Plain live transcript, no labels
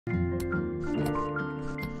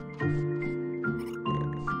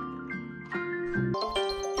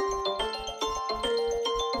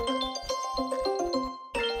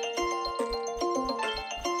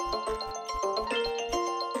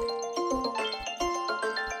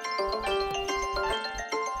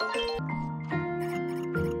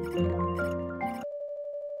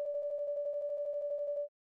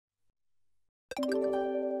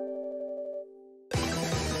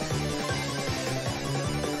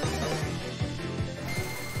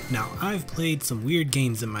Now, I've played some weird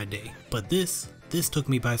games in my day, but this took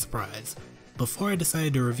me by surprise. Before I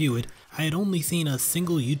decided to review it, I had only seen a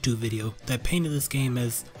single YouTube video that painted this game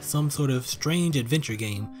as some sort of strange adventure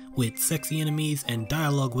game with sexy enemies and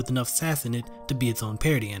dialogue with enough sass in it to be its own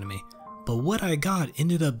parody anime. But what I got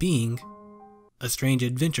ended up being a strange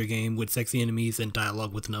adventure game with sexy enemies and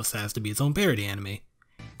dialogue with enough sass to be its own parody anime.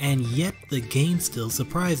 And yet the game still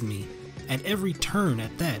surprised me, at every turn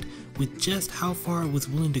at that, with just how far it was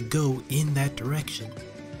willing to go in that direction.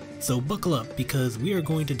 So buckle up, because we are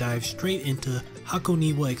going to dive straight into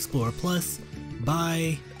Hakoniwa Explorer Plus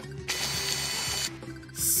by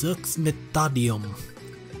Suxmitadium.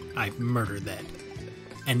 I murdered that.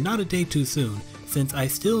 And not a day too soon, since I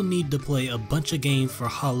still need to play a bunch of games for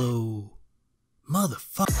Halo...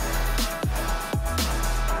 Motherfucker.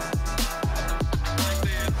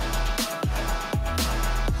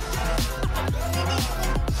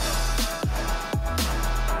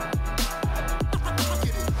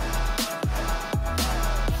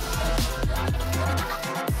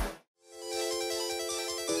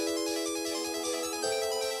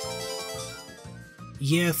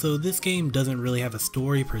 Yeah, so this game doesn't really have a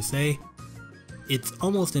story per se. It's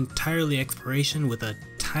almost entirely exploration with a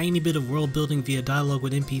tiny bit of world building via dialogue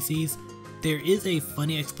with NPCs. There is a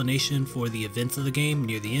funny explanation for the events of the game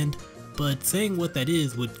near the end, but saying what that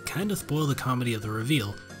is would kinda spoil the comedy of the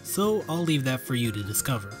reveal, so I'll leave that for you to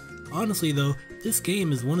discover. Honestly though, this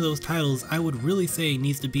game is one of those titles I would really say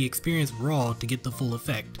needs to be experienced raw to get the full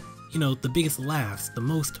effect. You know, the biggest laughs, the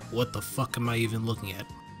most what the fuck am I even looking at?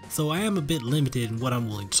 So I am a bit limited in what I'm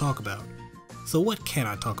willing to talk about. So what can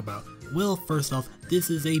I talk about? Well, first off, this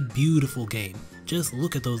is a beautiful game. Just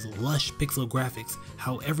look at those lush pixel graphics,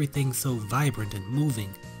 how everything's so vibrant and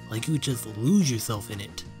moving, like you just lose yourself in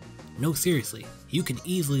it. No, seriously, you can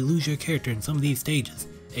easily lose your character in some of these stages,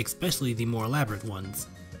 especially the more elaborate ones.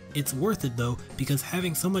 It's worth it though, because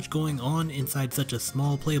having so much going on inside such a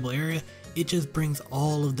small playable area, it just brings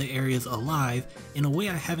all of the areas alive in a way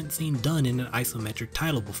I haven't seen done in an isometric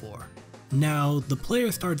title before. Now, the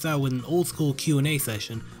player starts out with an old school Q&A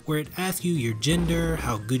session where it asks you your gender,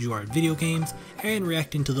 how good you are at video games, and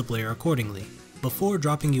reacting to the player accordingly, before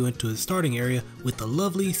dropping you into a starting area with the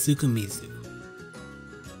lovely Tsukumizu.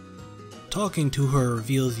 Talking to her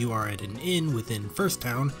reveals you are at an inn within First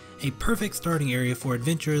Town, a perfect starting area for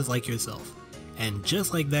adventurers like yourself. And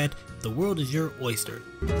just like that, the world is your oyster.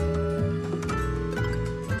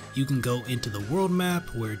 You can go into the world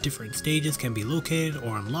map where different stages can be located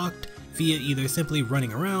or unlocked via either simply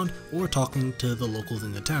running around or talking to the locals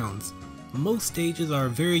in the towns. Most stages are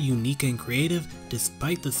very unique and creative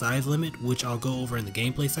despite the size limit, which I'll go over in the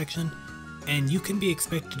gameplay section, and you can be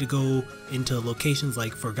expected to go into locations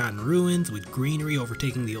like Forgotten Ruins with greenery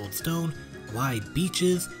overtaking the old stone, wide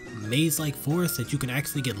beaches, maze-like forests that you can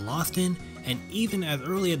actually get lost in, and even as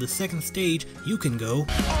early as the second stage you can go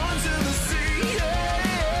onto the sea,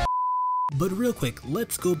 yeah! But real quick,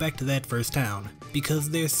 let's go back to that first town, because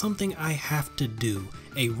there's something I have to do,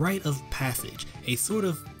 a rite of passage, a sort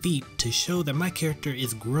of feat to show that my character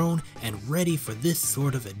is grown and ready for this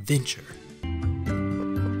sort of adventure.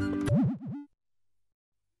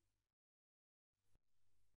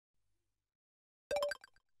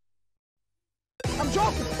 I'm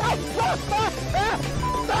joking!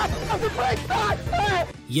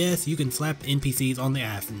 Yes, you can slap NPCs on the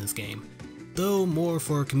ass in this game, though more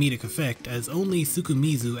for comedic effect, as only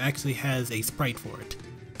Tsukumizu actually has a sprite for it.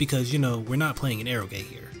 Because, you know, we're not playing an eroge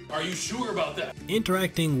here. Are you sure about that?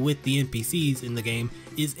 Interacting with the NPCs in the game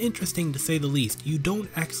is interesting to say the least. You don't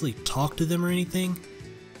actually talk to them or anything,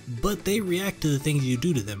 but they react to the things you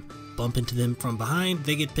do to them. Bump into them from behind,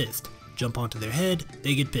 they get pissed. Jump onto their head,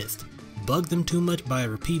 they get pissed. Bug them too much by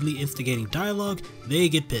repeatedly instigating dialogue, they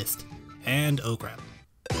get pissed. And oh crap.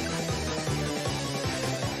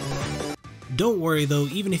 Don't worry though,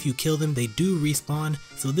 even if you kill them, they do respawn,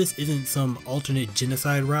 so this isn't some alternate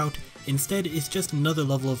genocide route. Instead, it's just another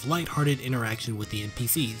level of lighthearted interaction with the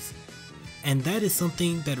NPCs. And that is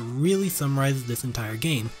something that really summarizes this entire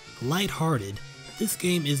game. Lighthearted. This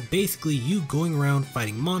game is basically you going around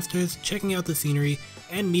fighting monsters, checking out the scenery,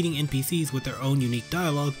 and meeting NPCs with their own unique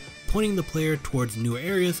dialogue, pointing the player towards newer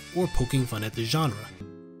areas or poking fun at the genre.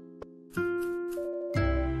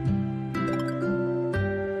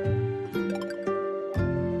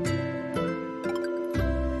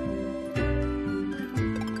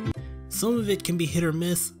 Some of it can be hit or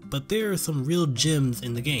miss, but there are some real gems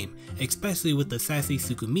in the game, especially with the sassy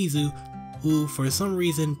Tsukumizu, who for some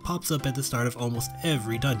reason pops up at the start of almost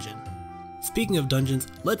every dungeon. Speaking of dungeons,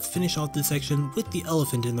 let's finish off this section with the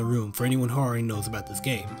elephant in the room for anyone who already knows about this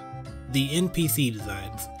game. The NPC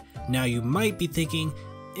designs. Now you might be thinking,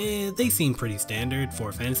 They seem pretty standard for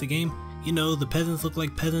a fantasy game. You know, the peasants look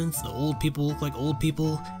like peasants, the old people look like old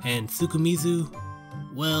people, and Tsukumizu,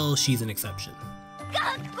 well, she's an exception.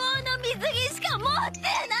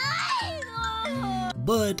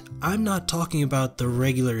 But I'm not talking about the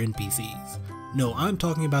regular NPCs. No, I'm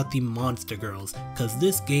talking about the monster girls, cause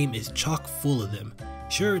this game is chock full of them.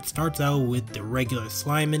 Sure, it starts out with the regular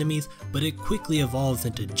slime enemies, but it quickly evolves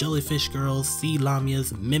into jellyfish girls, sea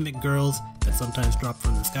lamias, mimic girls that sometimes drop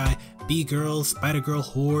from the sky, bee girls, spider girl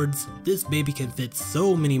hordes. This baby can fit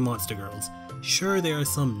so many monster girls. Sure, there are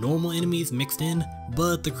some normal enemies mixed in,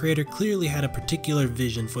 but the creator clearly had a particular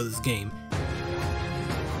vision for this game.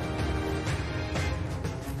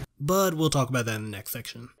 But we'll talk about that in the next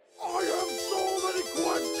section.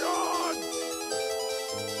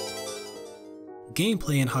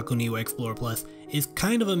 Gameplay in Hakoniwa Explorer Plus is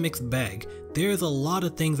kind of a mixed bag. There's a lot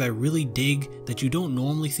of things I really dig that you don't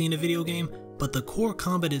normally see in a video game, but the core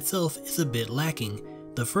combat itself is a bit lacking.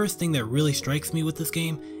 The first thing that really strikes me with this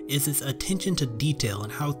game is its attention to detail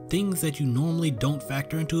and how things that you normally don't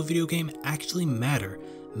factor into a video game actually matter.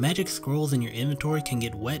 Magic scrolls in your inventory can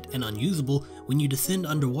get wet and unusable when you descend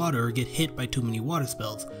underwater or get hit by too many water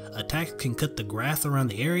spells. Attacks can cut the grass around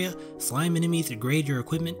the area, slime enemies degrade your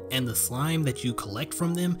equipment, and the slime that you collect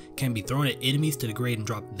from them can be thrown at enemies to degrade and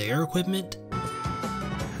drop their equipment.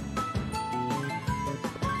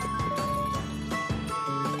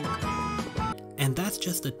 And that's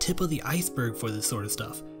just the tip of the iceberg for this sort of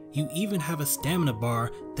stuff. You even have a stamina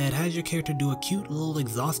bar that has your character do a cute little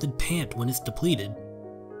exhausted pant when it's depleted.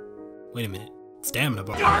 Wait a minute, stamina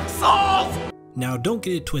bar. Dark Souls! Now don't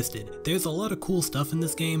get it twisted, there's a lot of cool stuff in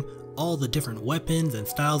this game, all the different weapons and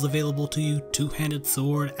styles available to you, two-handed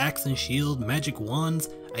sword, axe and shield, magic wands,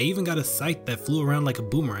 I even got a scythe that flew around like a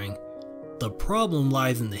boomerang. The problem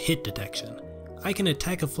lies in the hit detection. I can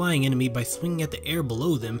attack a flying enemy by swinging at the air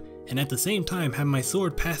below them, and at the same time have my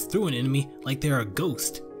sword pass through an enemy like they're a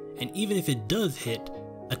ghost. And even if it does hit,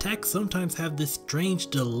 attacks sometimes have this strange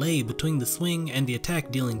delay between the swing and the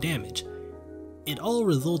attack dealing damage. It all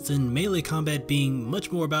results in melee combat being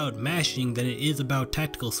much more about mashing than it is about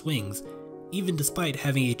tactical swings, even despite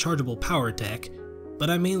having a chargeable power attack, but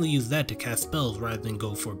I mainly use that to cast spells rather than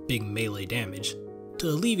go for big melee damage. To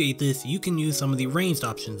alleviate this, you can use some of the ranged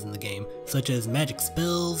options in the game, such as magic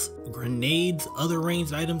spells, grenades, other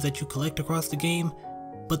ranged items that you collect across the game,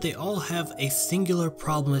 but they all have a singular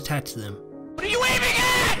problem attached to them. What are you aiming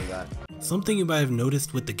at? Something you might have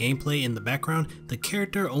noticed with the gameplay in the background, the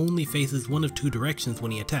character only faces one of two directions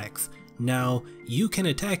when he attacks. Now, you can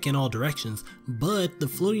attack in all directions, but the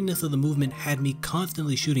floatiness of the movement had me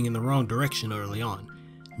constantly shooting in the wrong direction early on.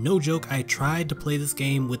 No joke, I tried to play this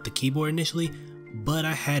game with the keyboard initially, but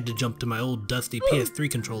I had to jump to my old dusty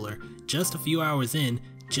PS3 controller just a few hours in,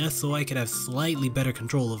 just so I could have slightly better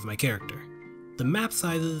control of my character. The map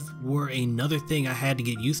sizes were another thing I had to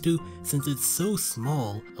get used to since it's so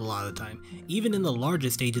small a lot of the time. Even in the larger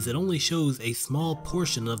stages, it only shows a small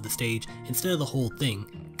portion of the stage instead of the whole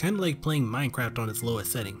thing, kinda like playing Minecraft on its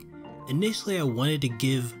lowest setting. Initially I wanted to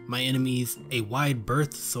give my enemies a wide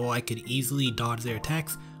berth so I could easily dodge their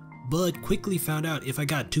attacks, but quickly found out if I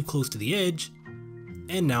got too close to the edge,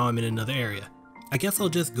 and now I'm in another area. I guess I'll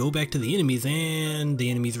just go back to the enemies and the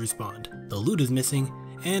enemies respond. The loot is missing,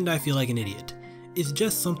 and I feel like an idiot. It's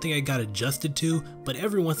just something I got adjusted to, but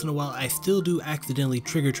every once in a while I still do accidentally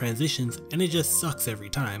trigger transitions and it just sucks every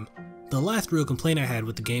time. The last real complaint I had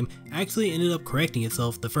with the game actually ended up correcting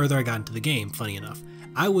itself the further I got into the game, funny enough.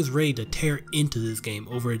 I was ready to tear into this game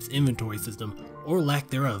over its inventory system, or lack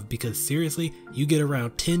thereof, because seriously, you get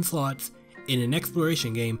around 10 slots in an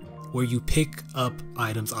exploration game where you pick up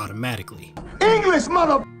items automatically. English,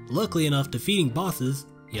 mother! Luckily enough, defeating bosses,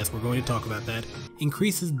 yes, we're going to talk about that,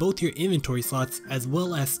 increases both your inventory slots as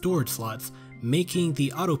well as storage slots, making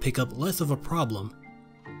the auto pickup less of a problem.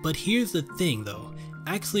 But here's the thing though,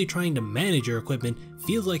 actually trying to manage your equipment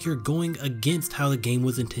feels like you're going against how the game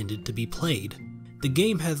was intended to be played. The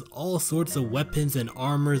game has all sorts of weapons and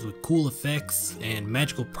armors with cool effects and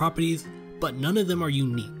magical properties, but none of them are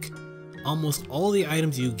unique. Almost all the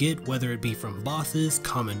items you get, whether it be from bosses,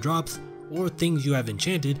 common drops, or things you have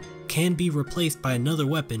enchanted, can be replaced by another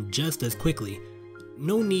weapon just as quickly.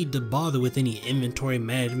 No need to bother with any inventory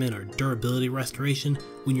management or durability restoration.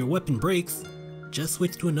 When your weapon breaks, just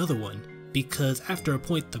switch to another one, because after a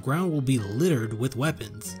point the ground will be littered with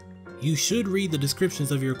weapons. You should read the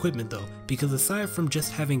descriptions of your equipment though, because aside from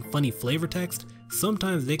just having funny flavor text,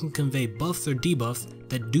 sometimes they can convey buffs or debuffs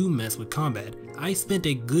that do mess with combat. I spent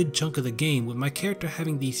a good chunk of the game with my character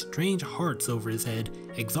having these strange hearts over his head,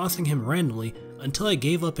 exhausting him randomly until I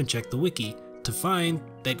gave up and checked the wiki. to find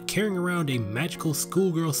that carrying around a magical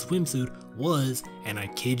schoolgirl swimsuit was, and I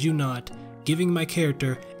kid you not, giving my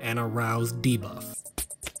character an aroused debuff.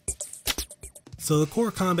 So the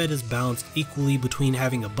core combat is balanced equally between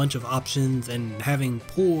having a bunch of options and having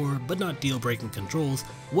poor but not deal-breaking controls.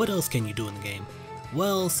 What else can you do in the game?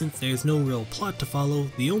 Well, since there's no real plot to follow,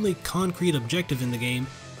 the only concrete objective in the game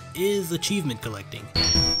is achievement collecting.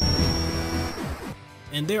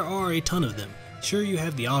 And there are a ton of them. Sure, you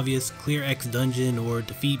have the obvious clear X dungeon or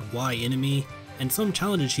defeat Y enemy, and some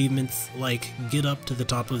challenge achievements like get up to the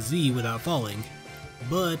top of Z without falling.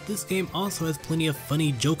 But this game also has plenty of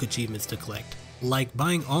funny joke achievements to collect, like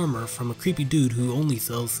buying armor from a creepy dude who only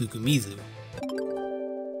sells Sukumizu.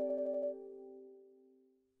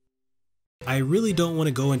 I really don't want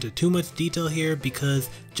to go into too much detail here because,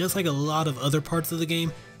 just like a lot of other parts of the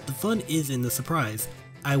game, the fun is in the surprise.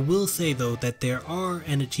 I will say though that there are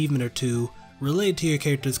an achievement or two related to your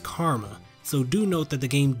character's karma, so do note that the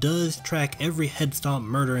game does track every head stomp,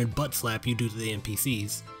 murder, and butt slap you do to the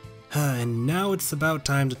NPCs. And now it's about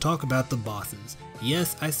time to talk about the bosses.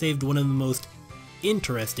 Yes, I saved one of the most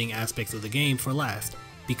interesting aspects of the game for last,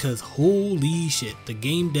 because holy shit, the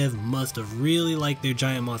game dev must have really liked their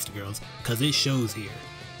giant monster girls, cause it shows here.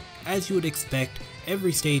 As you would expect,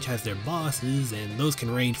 every stage has their bosses, and those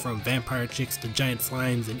can range from vampire chicks to giant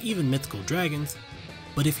slimes and even mythical dragons.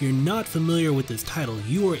 But if you're not familiar with this title,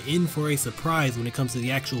 you are in for a surprise when it comes to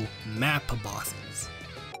the actual map bosses.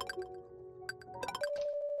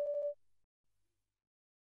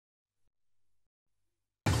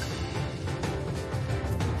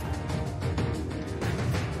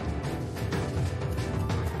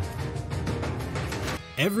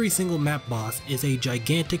 Every single map boss is a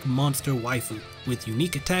gigantic monster waifu with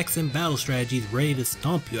unique attacks and battle strategies ready to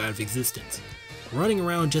stomp you out of existence. Running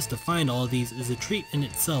around just to find all of these is a treat in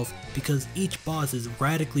itself because each boss is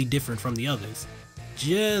radically different from the others.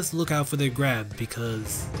 Just look out for their grab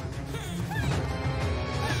because...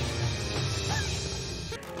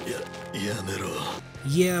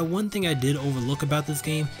 Yeah, one thing I did overlook about this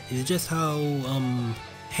game is just how,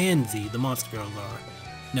 handsy the monster girls are.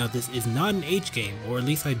 Now this is not an H game, or at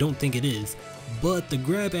least I don't think it is, but the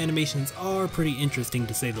grab animations are pretty interesting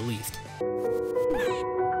to say the least.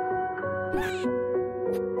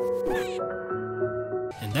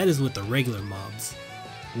 And that is with the regular mobs.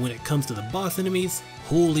 When it comes to the boss enemies,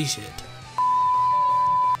 holy shit.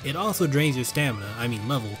 It also drains your stamina,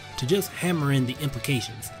 level, to just hammer in the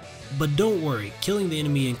implications. But don't worry, killing the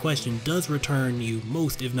enemy in question does return you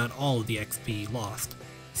most if not all of the XP lost.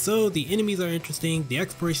 So the enemies are interesting, the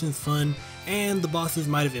exploration is fun, and the bosses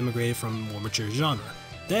might have immigrated from a more mature genre.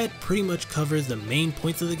 That pretty much covers the main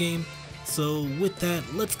points of the game, so with that,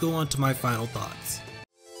 let's go on to my final thoughts.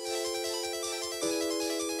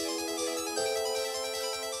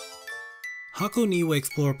 Hakoniwa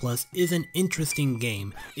Explorer Plus is an interesting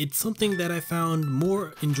game. It's something that I found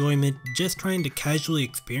more enjoyment just trying to casually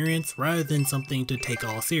experience rather than something to take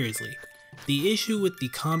all seriously. The issue with the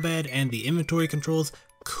combat and the inventory controls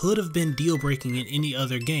could have been deal-breaking in any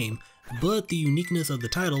other game, but the uniqueness of the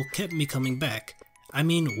title kept me coming back.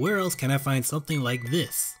 Where else can I find something like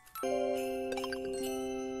this?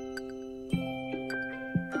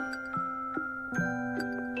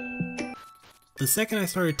 The second I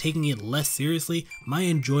started taking it less seriously, my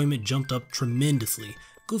enjoyment jumped up tremendously.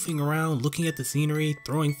 Goofing around, looking at the scenery,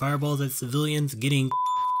 throwing fireballs at civilians, getting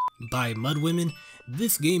by mud women,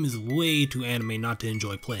 this game is way too anime not to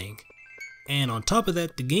enjoy playing. And on top of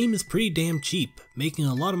that, the game is pretty damn cheap, making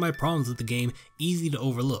a lot of my problems with the game easy to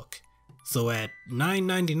overlook. So at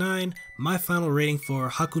 $9.99, my final rating for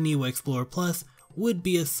Hakoniwa Explorer Plus would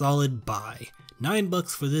be a solid buy.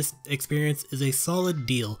 $9 for this experience is a solid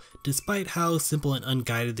deal, despite how simple and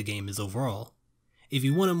unguided the game is overall. If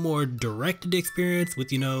you want a more directed experience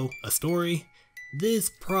with, a story, this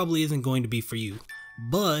probably isn't going to be for you.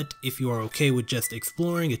 But if you are okay with just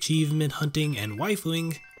exploring, achievement hunting, and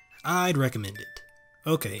waifuing, I'd recommend it.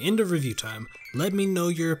 Okay, end of review time. Let me know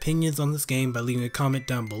your opinions on this game by leaving a comment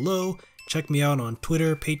down below. Check me out on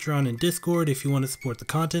Twitter, Patreon, and Discord if you want to support the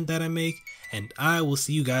content that I make, and I will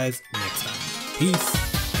see you guys next time. Peace!